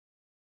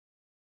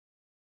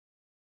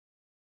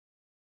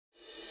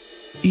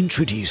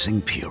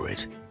Introducing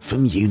Pureit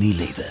from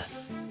Unilever.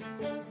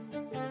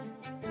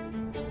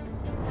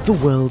 The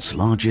world's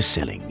largest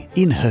selling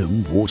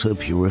in-home water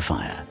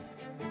purifier.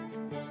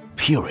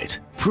 Pureit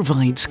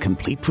provides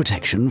complete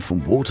protection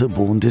from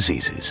waterborne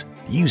diseases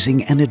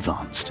using an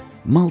advanced,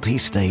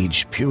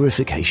 multi-stage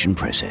purification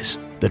process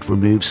that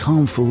removes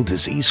harmful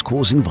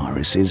disease-causing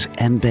viruses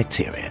and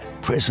bacteria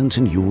present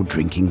in your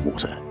drinking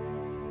water.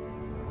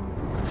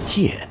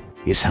 Here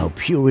is how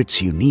Pureit's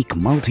unique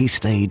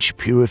multi-stage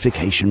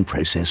purification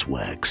process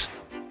works.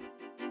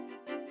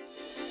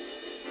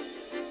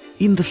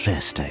 In the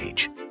first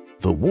stage,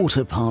 the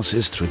water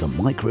passes through the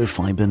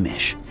microfiber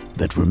mesh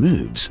that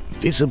removes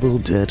visible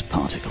dirt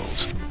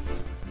particles.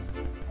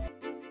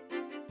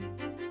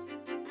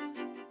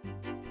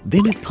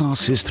 Then it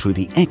passes through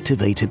the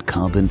activated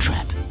carbon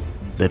trap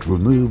that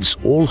removes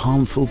all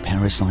harmful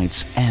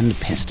parasites and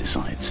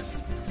pesticides.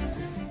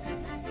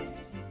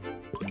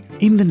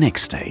 In the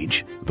next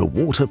stage, the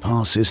water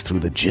passes through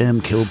the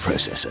germ kill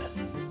processor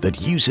that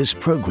uses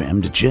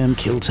programmed germ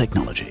kill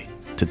technology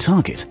to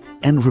target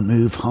and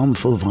remove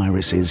harmful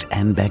viruses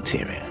and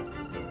bacteria.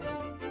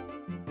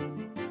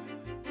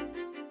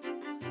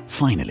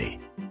 Finally,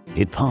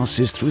 it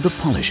passes through the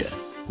polisher,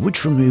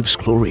 which removes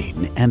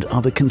chlorine and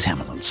other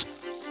contaminants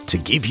to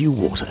give you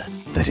water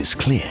that is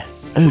clear,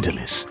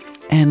 odorless,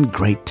 and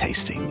great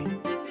tasting.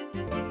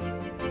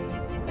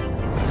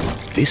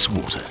 This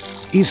water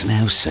is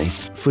now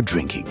safe for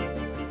drinking.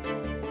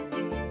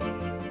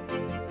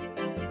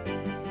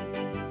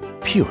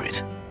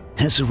 Pureit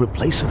has a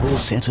replaceable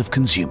set of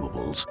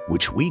consumables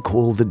which we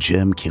call the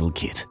germ kill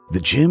kit. The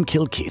germ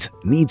kill kit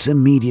needs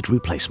immediate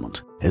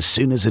replacement as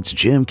soon as its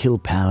germ kill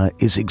power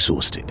is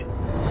exhausted.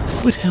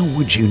 But how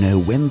would you know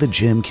when the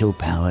germ kill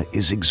power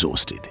is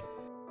exhausted?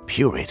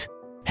 Pureit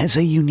has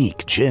a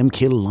unique germ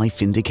kill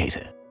life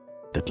indicator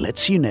that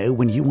lets you know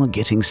when you are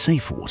getting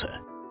safe water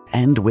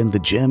and when the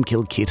germ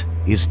kill kit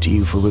is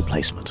due for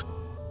replacement.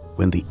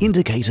 When the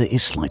indicator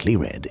is slightly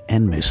red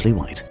and mostly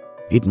white,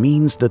 it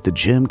means that the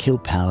germ kill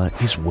power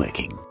is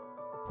working.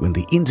 When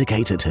the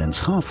indicator turns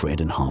half red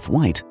and half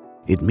white,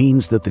 it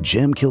means that the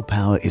germ kill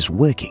power is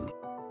working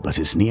but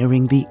is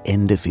nearing the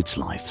end of its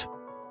life.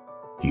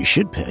 You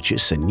should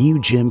purchase a new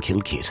germ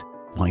kill kit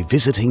by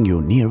visiting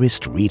your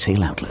nearest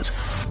retail outlet.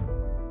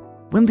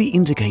 When the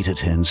indicator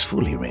turns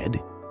fully red,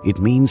 it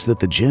means that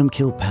the germ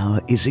kill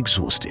power is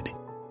exhausted,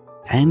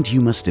 and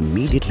you must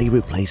immediately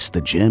replace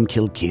the germ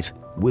kill kit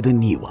with a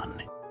new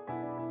one.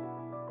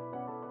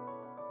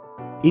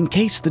 In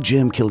case the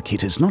germ kill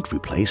kit is not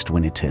replaced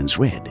when it turns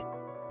red,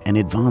 an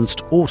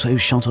advanced auto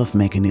shut-off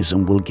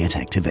mechanism will get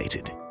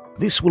activated.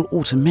 This will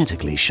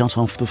automatically shut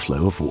off the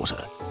flow of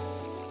water,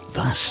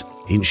 thus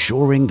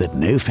ensuring that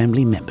no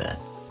family member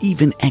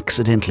even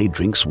accidentally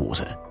drinks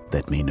water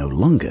that may no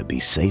longer be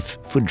safe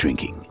for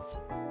drinking.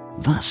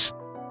 Thus,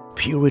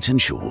 Pureit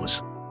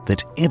ensures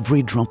that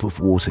every drop of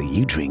water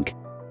you drink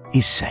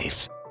is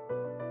safe.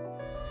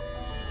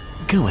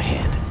 Go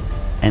ahead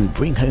and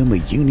bring home a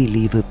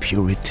Unilever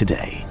Pureit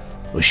today.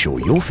 Assure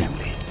your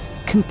family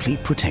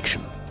complete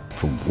protection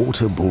from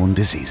waterborne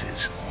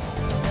diseases.